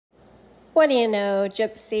What do you know?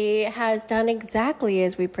 Gypsy has done exactly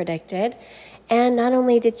as we predicted. And not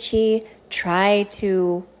only did she try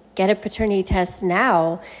to get a paternity test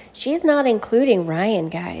now, she's not including Ryan,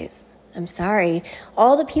 guys. I'm sorry.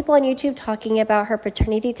 All the people on YouTube talking about her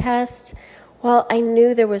paternity test, well, I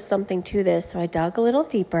knew there was something to this, so I dug a little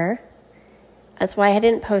deeper. That's why I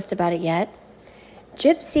didn't post about it yet.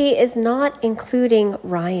 Gypsy is not including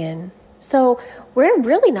Ryan. So we're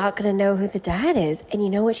really not going to know who the dad is. And you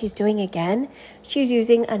know what she's doing again? She's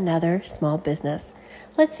using another small business.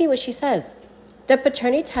 Let's see what she says. The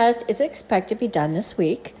paternity test is expected to be done this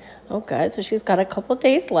week. Oh, good. So she's got a couple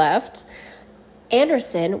days left.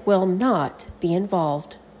 Anderson will not be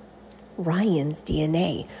involved. Ryan's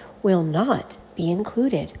DNA will not be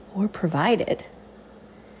included or provided.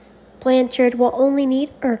 Blanchard will only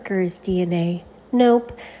need Urker's DNA.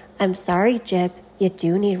 Nope. I'm sorry, Gyp. You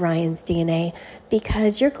do need Ryan's DNA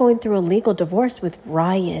because you're going through a legal divorce with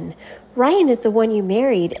Ryan. Ryan is the one you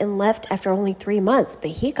married and left after only 3 months,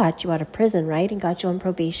 but he got you out of prison, right? And got you on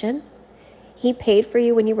probation. He paid for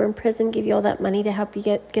you when you were in prison, gave you all that money to help you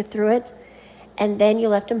get through it. And then you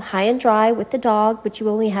left him high and dry with the dog, which you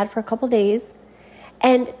only had for a couple days.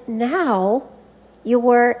 And now you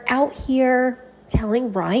were out here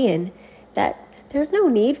telling Ryan that there's no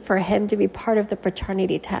need for him to be part of the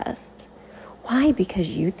paternity test. Why?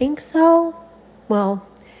 Because you think so? Well,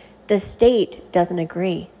 the state doesn't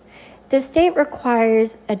agree. The state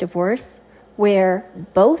requires a divorce where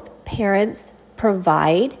both parents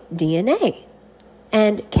provide DNA.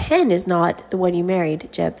 And Ken is not the one you married,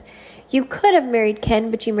 Gyp. You could have married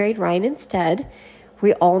Ken, but you married Ryan instead.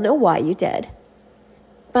 We all know why you did.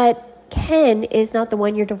 But Ken is not the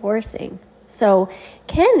one you're divorcing. So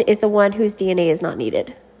Ken is the one whose DNA is not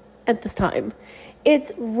needed at this time.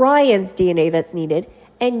 It's Ryan's DNA that's needed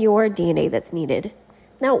and your DNA that's needed.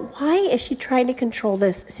 Now, why is she trying to control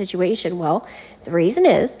this situation? Well, the reason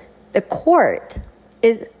is the court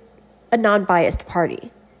is a non-biased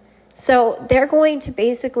party. So they're going to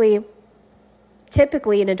basically,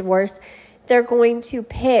 typically in a divorce, they're going to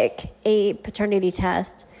pick a paternity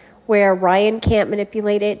test where Ryan can't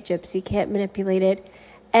manipulate it, Gypsy can't manipulate it,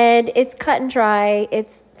 and it's cut and dry,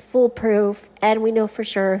 it's foolproof, and we know for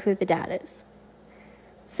sure who the dad is.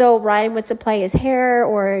 So Ryan would supply his hair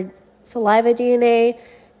or saliva DNA.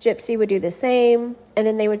 Gypsy would do the same. And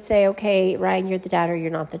then they would say, okay, Ryan, you're the dad or you're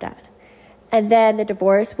not the dad. And then the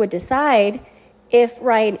divorce would decide if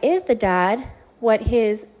Ryan is the dad, what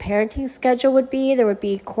his parenting schedule would be. There would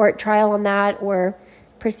be court trial on that or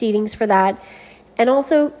proceedings for that. And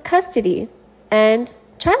also custody and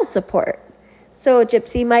child support. So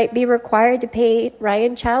Gypsy might be required to pay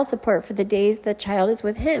Ryan child support for the days the child is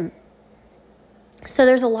with him. So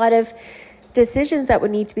there's a lot of decisions that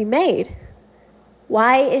would need to be made.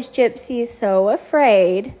 Why is Gypsy so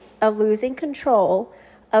afraid of losing control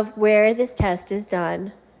of where this test is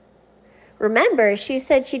done? Remember, she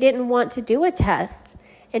said she didn't want to do a test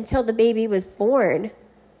until the baby was born.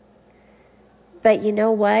 But you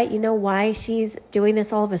know what? You know why she's doing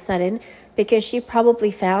this all of a sudden? Because she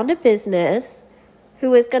probably found a business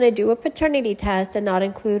who is going to do a paternity test and not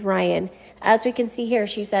include Ryan. As we can see here,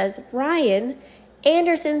 she says, Ryan,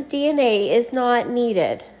 Anderson's DNA is not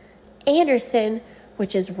needed. Anderson,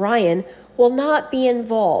 which is Ryan, will not be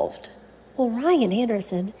involved. Well, Ryan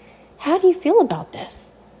Anderson, how do you feel about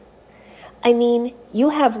this? I mean, you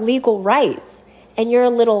have legal rights, and your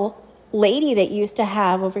little lady that you used to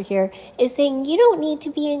have over here is saying, you don't need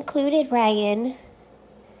to be included, Ryan.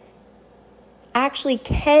 Actually,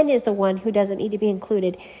 Ken is the one who doesn't need to be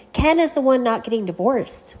included. Ken is the one not getting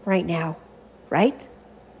divorced right now, right?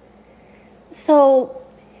 So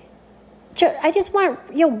I just want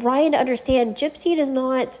Ryan to understand Gypsy does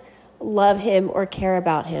not love him or care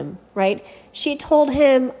about him, right? She told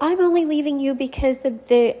him, I'm only leaving you because Ken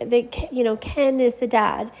is the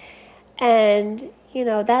dad. And,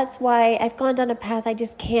 that's why I've gone down a path I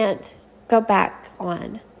just can't go back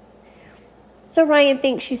on. So Ryan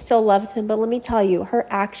thinks she still loves him, but let me tell you, her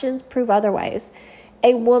actions prove otherwise.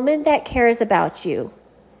 A woman that cares about you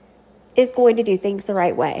is going to do things the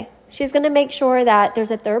right way. She's going to make sure that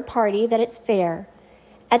there's a third party, that it's fair.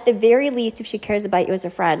 At the very least, if she cares about you as a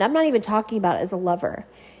friend. I'm not even talking about as a lover.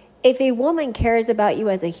 If a woman cares about you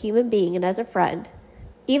as a human being and as a friend,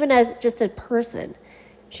 even as just a person,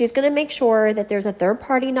 she's going to make sure that there's a third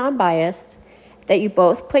party non-biased, that you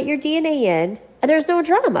both put your DNA in, and there's no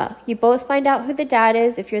drama. You both find out who the dad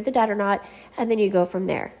is, if you're the dad or not, and then you go from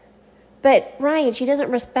there. But Ryan, she doesn't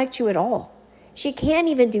respect you at all. She can't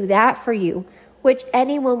even do that for you, which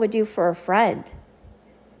anyone would do for a friend,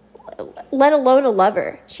 let alone a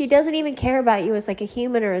lover. She doesn't even care about you as like a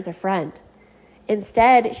human or as a friend.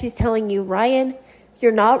 Instead, she's telling you, Ryan,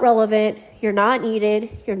 you're not relevant, you're not needed,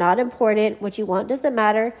 you're not important, what you want doesn't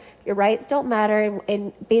matter, your rights don't matter,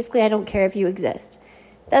 and basically I don't care if you exist.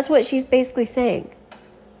 That's what she's basically saying.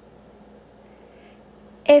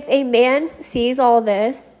 If a man sees all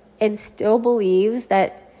this and still believes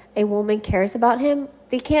that a woman cares about him,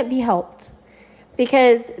 they can't be helped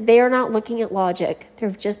because they are not looking at logic.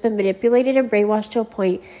 They've just been manipulated and brainwashed to a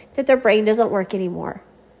point that their brain doesn't work anymore.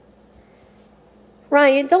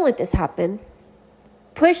 Ryan, don't let this happen.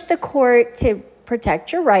 Push the court to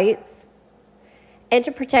protect your rights and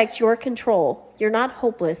to protect your control. You're not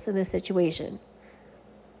hopeless in this situation.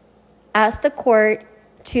 Ask the court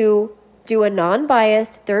to do a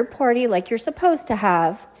non-biased third party like you're supposed to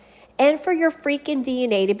have, and for your freaking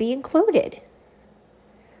DNA to be included.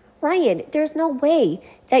 Ryan, there's no way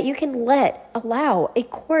that you can allow a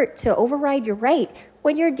court to override your right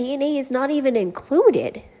when your DNA is not even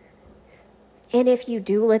included. And if you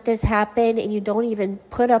do let this happen and you don't even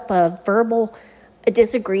put up a verbal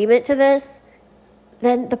disagreement to this,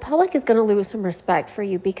 then the public is going to lose some respect for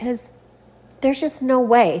you because there's just no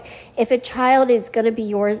way. If a child is going to be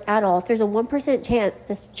yours at all, if there's a 1% chance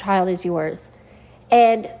this child is yours,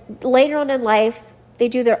 and later on in life, they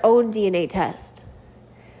do their own DNA test.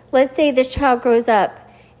 Let's say this child grows up,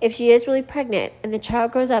 if she is really pregnant, and the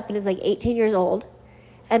child grows up and is like 18 years old,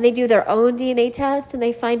 and they do their own DNA test and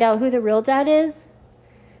they find out who the real dad is,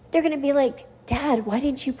 they're going to be like, Dad, why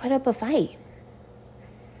didn't you put up a fight?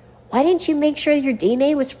 Why didn't you make sure your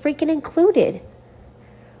DNA was freaking included?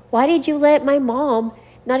 Why did you let my mom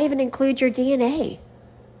not even include your DNA?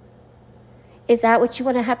 Is that what you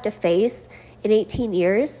want to have to face in 18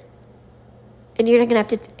 years? And you're not going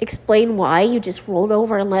to have to explain why you just rolled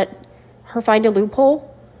over and let her find a loophole?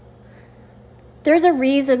 There's a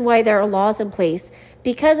reason why there are laws in place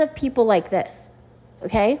because of people like this,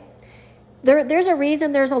 okay? There's a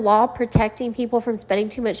reason there's a law protecting people from spending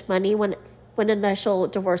too much money when initial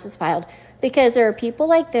divorce is filed, because there are people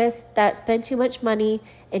like this that spend too much money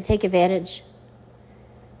and take advantage.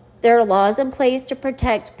 There are laws in place to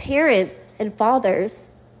protect parents and fathers,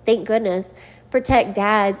 thank goodness, protect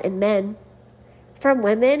dads and men from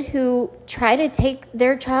women who try to take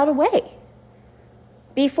their child away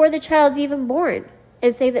before the child's even born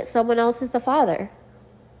and say that someone else is the father.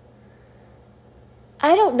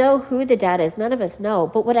 I don't know who the dad is. None of us know.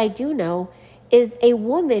 But what I do know is a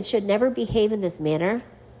woman should never behave in this manner.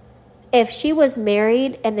 If she was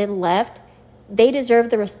married and then left, they deserve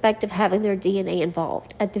the respect of having their DNA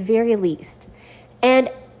involved at the very least. And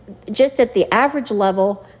just at the average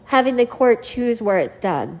level, having the court choose where it's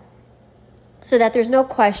done so that there's no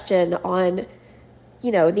question on,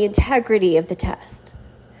 the integrity of the test.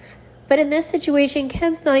 But in this situation,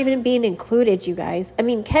 Ken's not even being included, you guys. I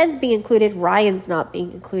mean, Ken's being included, Ryan's not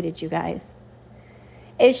being included, you guys.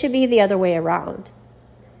 It should be the other way around.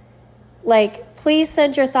 Like, please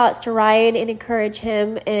send your thoughts to Ryan and encourage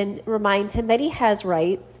him and remind him that he has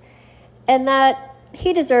rights and that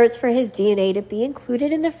he deserves for his DNA to be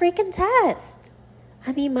included in the freaking test.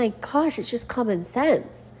 I mean, my gosh, it's just common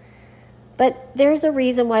sense. But there's a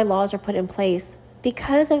reason why laws are put in place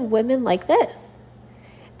because of women like this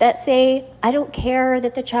that say, I don't care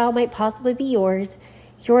that the child might possibly be yours.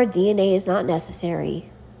 Your DNA is not necessary.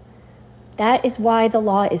 That is why the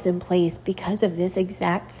law is in place, because of this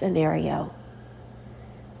exact scenario,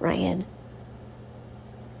 Ryan.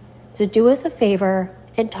 So do us a favor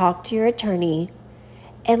and talk to your attorney,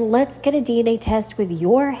 and let's get a DNA test with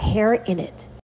your hair in it.